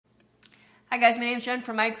Hi guys, my name is Jen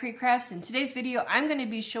from My Creek Crafts. In today's video, I'm going to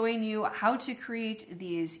be showing you how to create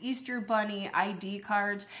these Easter Bunny ID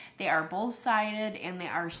cards. They are both sided and they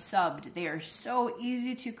are subbed. They are so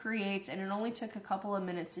easy to create and it only took a couple of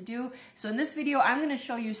minutes to do. So in this video, I'm going to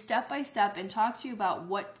show you step by step and talk to you about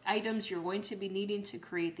what items you're going to be needing to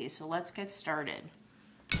create these. So let's get started.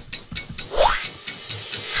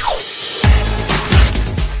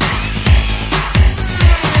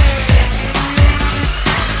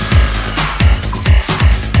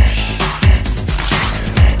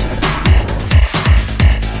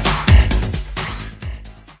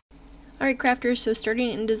 Alright crafters, so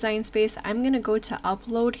starting in Design Space, I'm going to go to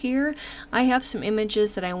Upload here. I have some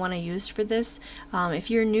images that I want to use for this.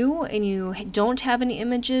 If you're new and you don't have any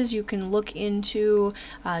images, you can look into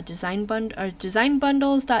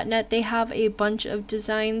designbundles.net. They have a bunch of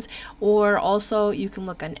designs, or also you can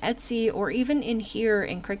look on Etsy, or even in here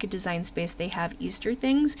in Cricut Design Space they have Easter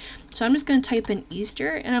things. So I'm just going to type in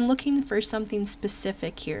Easter and I'm looking for something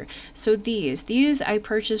specific here. So these I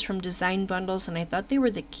purchased from Design Bundles and I thought they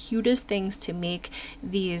were the cutest things to make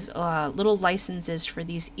these little licenses for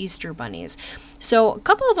these Easter bunnies. So a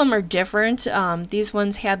couple of them are different. These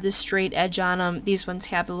ones have this straight edge on them. These ones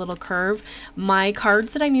have a little curve. My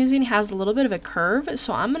cards that I'm using has a little bit of a curve,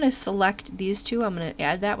 so I'm going to select these two. I'm going to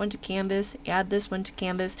add that one to canvas, add this one to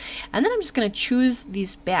canvas, and then I'm just going to choose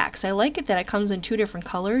these backs. I like it that it comes in two different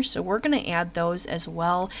colors, so we're going to add those as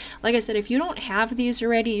well. Like I said, if you don't have these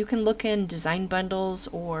already, you can look in Design Bundles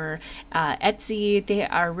or Etsy. They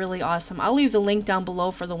are really awesome. I'll leave the link down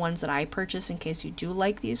below for the ones that I purchased in case you do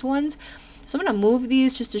like these ones. So I'm going to move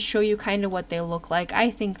these just to show you kind of what they look like. I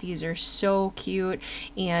think these are so cute,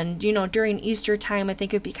 and you know, during Easter time I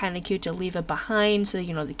think it'd be kind of cute to leave it behind so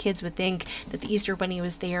you know the kids would think that the Easter bunny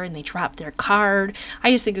was there and they dropped their card. I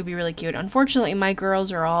just think it would be really cute. Unfortunately my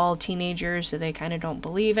girls are all teenagers, so they kind of don't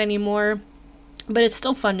believe anymore. But it's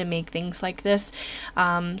still fun to make things like this.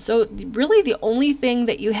 So really the only thing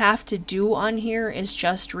that you have to do on here is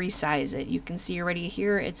just resize it. You can see already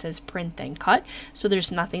here it says print then cut. So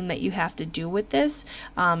there's nothing that you have to do with this.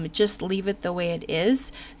 Just leave it the way it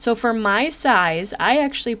is. So for my size, I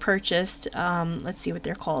actually purchased, let's see what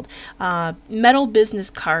they're called, metal business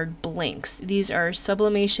card blanks. These are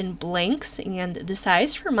Sublimation blanks, and the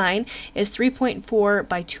size for mine is 3.4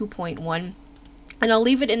 by 2.1. And I'll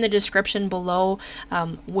leave it in the description below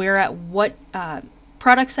what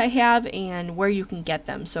products I have and where you can get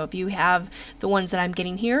them. So if you have the ones that I'm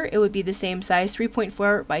getting here, it would be the same size,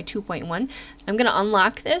 3.4 by 2.1. I'm going to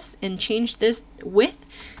unlock this and change this width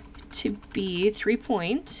to be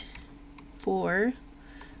 3.4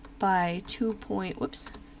 by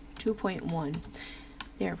 2.1.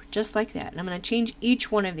 There, just like that. And I'm going to change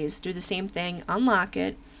each one of these, do the same thing, unlock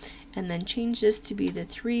it, and then change this to be the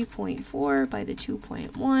 3.4 by the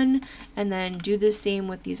 2.1, and then do the same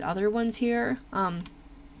with these other ones here.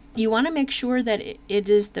 You want to make sure that it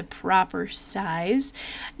is the proper size.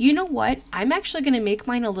 You know what? I'm actually going to make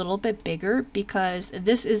mine a little bit bigger because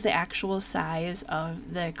this is the actual size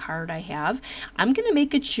of the card I have. I'm going to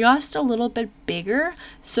make it just a little bit bigger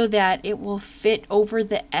so that it will fit over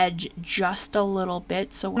the edge just a little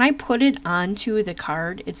bit. So when I put it onto the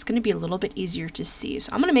card, it's going to be a little bit easier to see.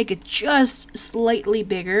 So I'm going to make it just slightly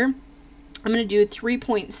bigger. I'm going to do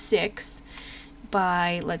 3.6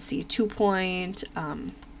 by, let's see,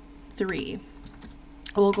 2.3.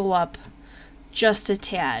 We'll go up just a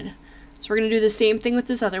tad. So we're going to do the same thing with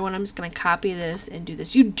this other one. I'm just going to copy this and do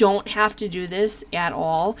this. You don't have to do this at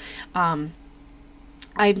all. I'm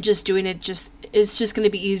just doing it, it's just going to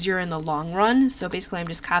be easier in the long run. So basically I'm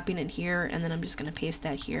just copying it here and then I'm just going to paste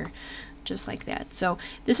that here just like that. So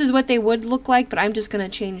this is what they would look like, but I'm just going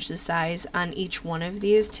to change the size on each one of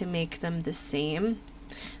these to make them the same.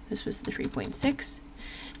 This was the 3.6.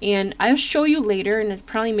 And I'll show you later, and it'll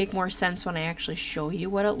probably make more sense when I actually show you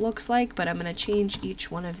what it looks like, but I'm going to change each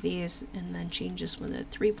one of these and then change this one to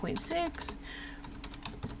 3.6.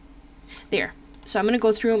 There. So I'm going to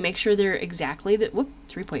go through and make sure they're exactly that. Whoop,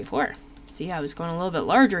 3.4. See, I was going a little bit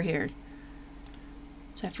larger here.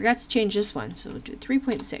 So I forgot to change this one, so we'll do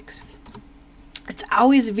 3.6. It's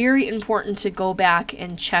always very important to go back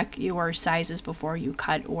and check your sizes before you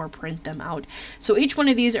cut or print them out. So each one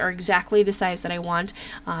of these are exactly the size that I want.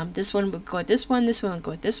 This one would go with this one would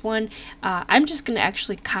go with this one. I'm just going to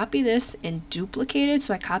actually copy this and duplicate it.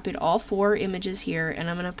 So I copied all 4 images here, and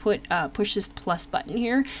I'm going to push this plus button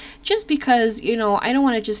here just because, you know, I don't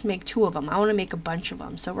want to just make 2 of them. I want to make a bunch of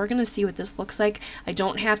them. So we're going to see what this looks like. I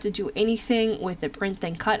don't have to do anything with the print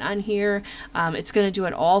then cut on here. It's going to do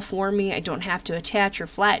it all for me. I don't have to attach or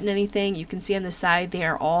flatten anything. You can see on the side they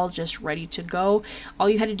are all just ready to go. All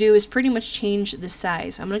you had to do is pretty much change the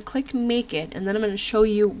size. I'm going to click make it, and then I'm going to show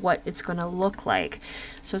you what it's going to look like.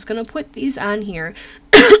 So it's going to put these on here.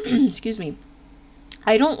 Excuse me.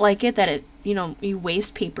 I don't like it that it, you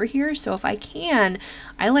waste paper here. So if I can,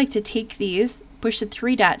 I like to take these, push the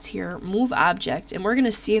 3 dots here, move object, and we're going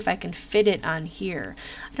to see if I can fit it on here.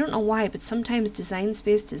 I don't know why, but sometimes Design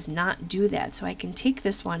Space does not do that. So I can take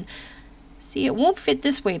this one. See, it won't fit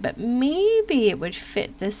this way, but maybe it would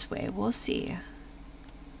fit this way. We'll see.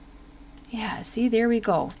 Yeah, see, there we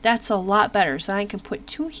go. That's a lot better. So I can put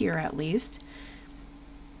 2 here at least.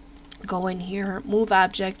 Go in here, move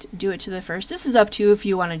object, do it to the first. This is up to you if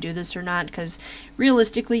you want to do this or not, because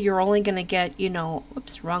realistically you're only going to get,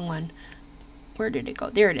 whoops, wrong one. Where did it go?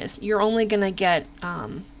 There it is. You're only going to get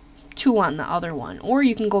 2 on the other one. Or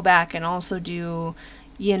you can go back and also do,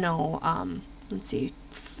 let's see,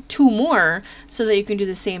 2 more so that you can do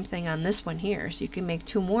the same thing on this one here. So you can make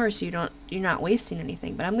 2 more so you're not wasting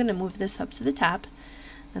anything. But I'm going to move this up to the top.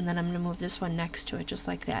 And then I'm going to move this one next to it just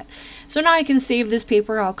like that. So now I can save this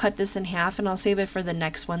paper. I'll cut this in half and I'll save it for the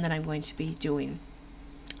next one that I'm going to be doing.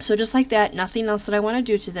 So just like that, nothing else that I want to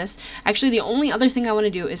do to this. Actually, the only other thing I want to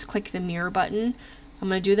do is click the mirror button. I'm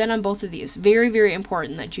going to do that on both of these. Very, very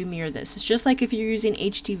important that you mirror this. It's just like if you're using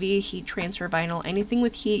HTV, heat transfer vinyl, anything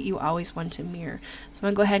with heat, you always want to mirror. So I'm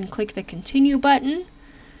going to go ahead and click the continue button.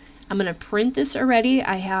 I'm going to print this already.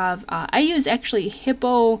 I have, I use actually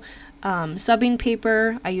Hippo subbing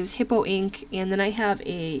paper. I use Hippo ink, and then I have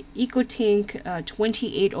a EcoTank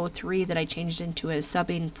 2803 that I changed into a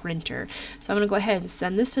subbing printer. So I'm going to go ahead and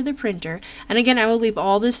send this to the printer. And again, I will leave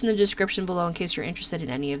all this in the description below in case you're interested in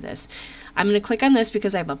any of this. I'm going to click on this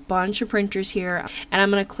because I have a bunch of printers here, and I'm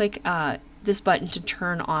going to click this button to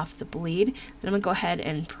turn off the bleed. Then I'm going to go ahead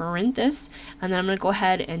and print this, and then I'm going to go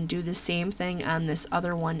ahead and do the same thing on this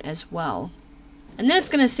other one as well. And then it's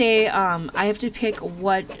going to say I have to pick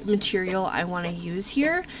what material I want to use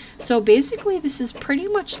here. So basically this is pretty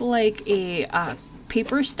much like a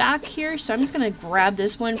paper stock here. So I'm just going to grab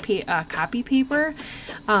this one, copy paper.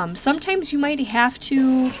 Sometimes you might have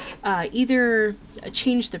to either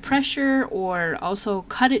change the pressure or also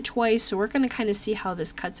cut it twice. So we're going to kind of see how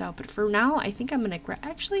this cuts out. But for now, I think I'm going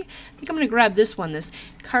to grab this one, this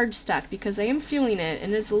cardstock, because I am feeling it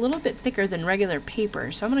and it's a little bit thicker than regular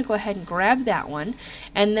paper. So I'm going to go ahead and grab that one.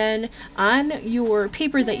 And then on your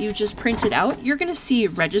paper that you just printed out, you're going to see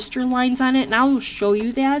register lines on it. And I'll show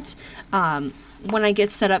you that when I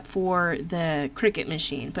get set up for the Cricut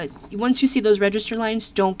machine. But once you see those register lines,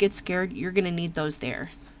 don't get scared. You're going to need those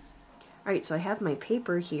there. Alright, so I have my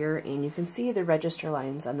paper here, and you can see the register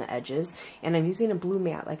lines on the edges, and I'm using a blue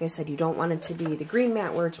mat. Like I said, you don't want it to be the green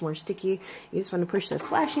mat where it's more sticky. You just want to push the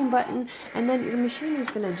flashing button, and then your machine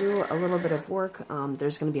is going to do a little bit of work.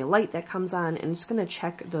 There's going to be a light that comes on, and it's going to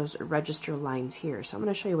check those register lines here. So I'm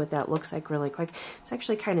going to show you what that looks like really quick. It's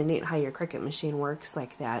actually kind of neat how your Cricut machine works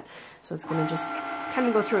like that. So it's going to just kind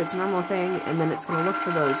of go through its normal thing, and then it's going to look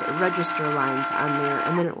for those register lines on there,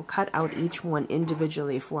 and then it will cut out each one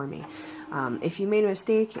individually for me. If you made a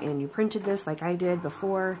mistake and you printed this like I did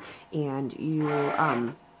before, and you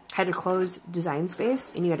had to close Design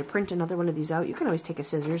Space and you had to print another one of these out, you can always take a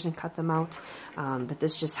scissors and cut them out, but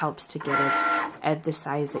this just helps to get it at the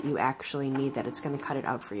size that you actually need, that it's going to cut it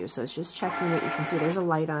out for you. So it's just checking it. You can see there's a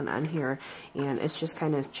light on here, and it's just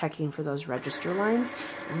kind of checking for those register lines.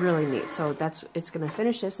 Really neat. So it's going to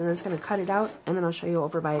finish this, and then it's going to cut it out, and then I'll show you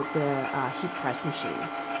over by the heat press machine.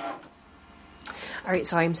 Alright,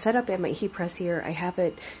 so I'm set up at my heat press here. I have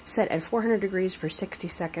it set at 400 degrees for 60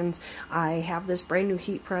 seconds. I have this brand new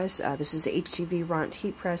heat press. This is the HTV Ront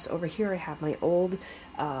heat press. Over here I have my old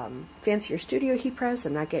fancier studio heat press.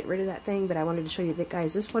 I'm not getting rid of that thing, but I wanted to show you that,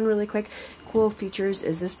 guys, this one really quick. Cool features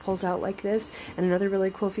is this pulls out like this, and another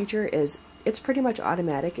really cool feature is it's pretty much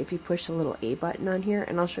automatic if you push the little A button on here,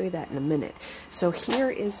 and I'll show you that in a minute. So here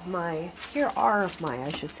are my, I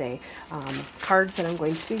should say, cards that I'm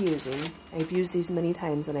going to be using. I've used these many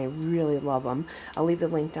times and I really love them. I'll leave the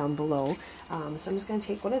link down below. So I'm just going to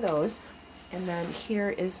take one of those, and then here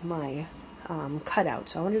is my cutout.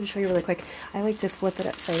 So I wanted to show you really quick. I like to flip it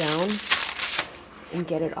upside down and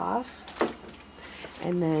get it off,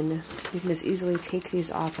 and then you can just easily take these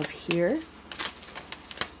off of here.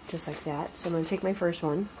 Just like that. So I'm going to take my first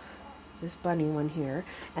one, this bunny one here,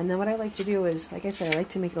 and then what I like to do is, like I said, I like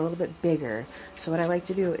to make it a little bit bigger. So what I like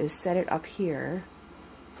to do is set it up here,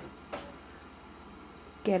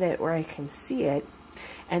 get it where I can see it,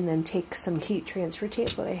 and then take some heat transfer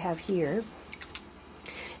tape that I have here,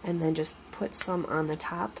 and then just put some on the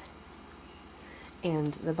top,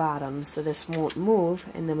 and the bottom, so this won't move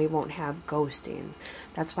and then we won't have ghosting.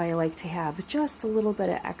 That's why I like to have just a little bit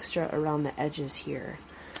of extra around the edges here.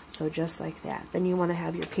 So just like that. Then you want to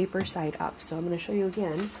have your paper side up. So I'm going to show you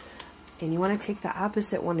again. And you want to take the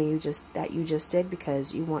opposite one that you just did,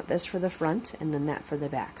 because you want this for the front and then that for the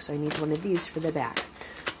back. So I need one of these for the back.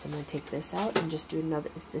 So I'm going to take this out and just do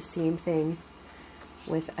the same thing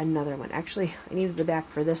with another one. Actually, I needed the back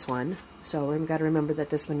for this one, so we've got to remember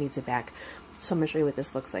that this one needs a back. So I'm going to show you what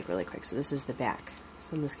this looks like really quick. So this is the back.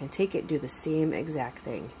 So I'm just going to take it, do the same exact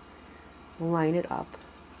thing. Line it up.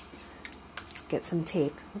 Get some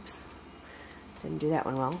tape. Oops. Didn't do that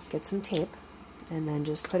one well. Get some tape. And then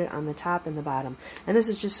just put it on the top and the bottom. And this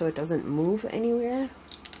is just so it doesn't move anywhere.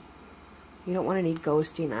 You don't want any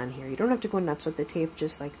ghosting on here. You don't have to go nuts with the tape,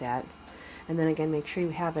 just like that. And then again, make sure you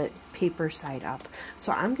have it paper side up.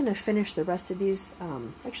 So I'm going to finish the rest of these.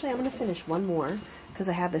 Actually, I'm going to finish one more because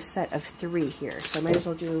I have a set of 3 here. So I might as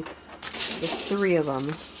well do the 3 of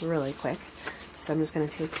them really quick. So I'm just going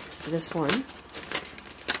to take this one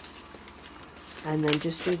and then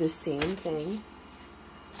just do the same thing.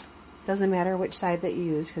 Doesn't matter which side that you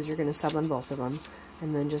use because you're going to sub on both of them.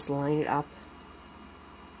 And then just line it up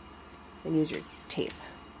and use your tape.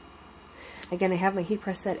 Again, I have my heat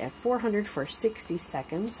press set at 400 for 60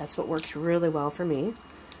 seconds. That's what works really well for me.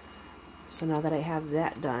 So now that I have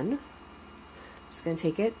that done, I'm just going to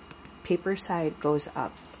take it, paper side goes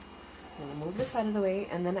up. I'm going to move this out of the way,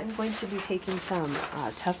 and then I'm going to be taking some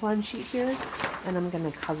Teflon sheet here, and I'm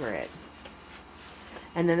going to cover it.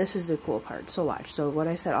 And then this is the cool part, so watch. So what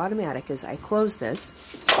I said automatic is I close this,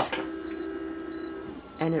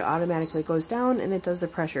 and it automatically goes down and it does the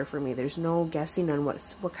pressure for me. There's no guessing on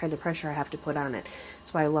what kind of pressure I have to put on it.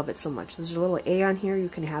 That's why I love it so much. There's a little A on here. You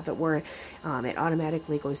can have it where it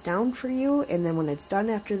automatically goes down for you, and then when it's done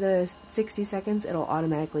after the 60 seconds, it'll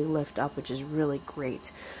automatically lift up, which is really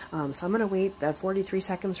great. So I'm going to wait the 43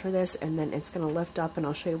 seconds for this, and then it's going to lift up, and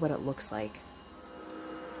I'll show you what it looks like.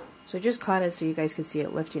 So I just caught it so you guys could see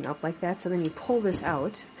it lifting up like that. So then you pull this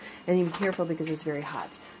out, and you be careful because it's very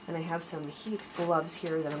hot. And I have some heat gloves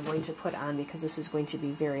here that I'm going to put on because this is going to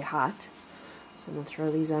be very hot. So I'm going to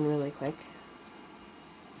throw these on really quick.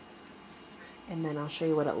 And then I'll show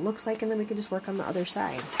you what it looks like, and then we can just work on the other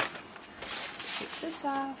side. So take this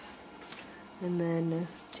off, and then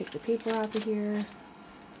take the paper off of here,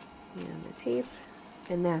 and the tape,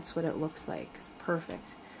 and that's what it looks like. It's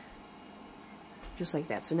perfect. Just like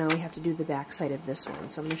that. So now we have to do the back side of this one.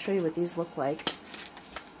 So I'm going to show you what these look like.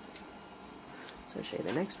 So I'll show you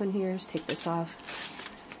the next one here. Is take this off.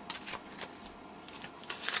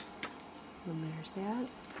 And there's that.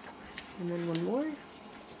 And then one more.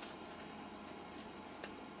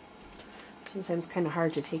 Sometimes kind of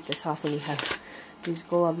hard to take this off when you have these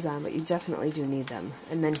gloves on, but you definitely do need them.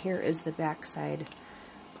 And then here is the back side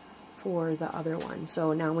for the other one.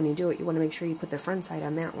 So now when you do it, you want to make sure you put the front side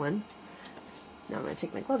on that one. Now I'm going to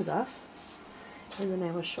take my gloves off, and then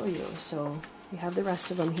I will show you. So you have the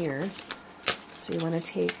rest of them here. So you want to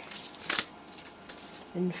take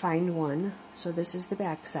and find one. So this is the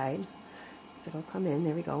back side. If it'll come in,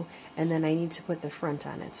 there we go. And then I need to put the front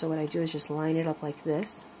on it. So what I do is just line it up like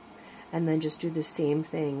this, and then just do the same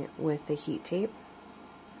thing with the heat tape.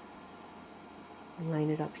 Line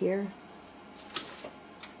it up here.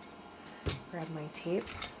 Grab my tape,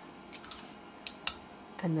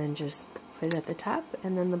 and then just put it at the top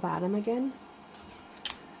and then the bottom again,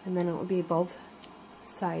 and then it will be both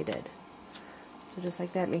sided. So just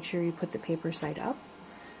like that, make sure you put the paper side up.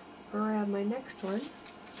 Grab my next one,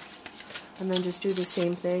 and then just do the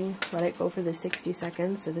same thing. Let it go for the 60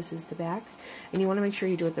 seconds. So this is the back, and you want to make sure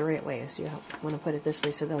you do it the right way. So you want to put it this way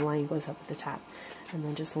so the line goes up at the top, and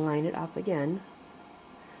then just line it up again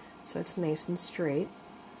so it's nice and straight.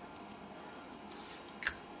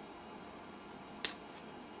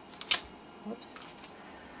 Whoops.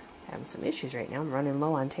 Having some issues right now. I'm running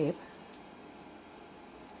low on tape.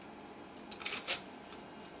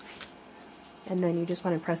 And then you just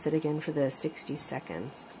want to press it again for the 60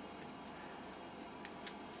 seconds.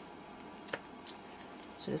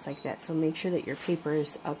 So just like that. So make sure that your paper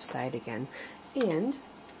is upside again. And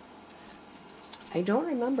I don't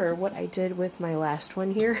remember what I did with my last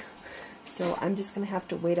one here. So I'm just going to have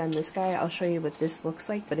to wait on this guy. I'll show you what this looks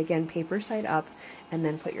like. But again, paper side up, and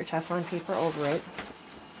then put your Teflon paper over it,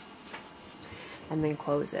 and then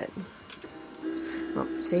close it. Oh,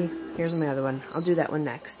 see, here's my other one. I'll do that one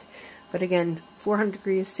next. But again, 400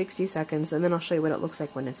 degrees, 60 seconds, and then I'll show you what it looks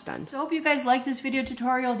like when it's done. So I hope you guys liked this video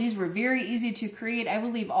tutorial. These were very easy to create. I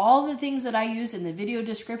will leave all the things that I used in the video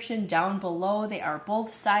description down below. They are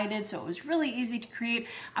both sided, so it was really easy to create.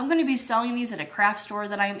 I'm going to be selling these at a craft store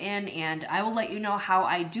that I'm in, and I will let you know how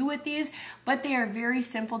I do with these, but they are very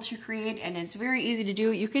simple to create, and it's very easy to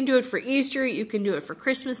do. You can do it for Easter, you can do it for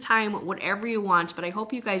Christmas time, whatever you want, but I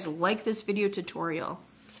hope you guys like this video tutorial.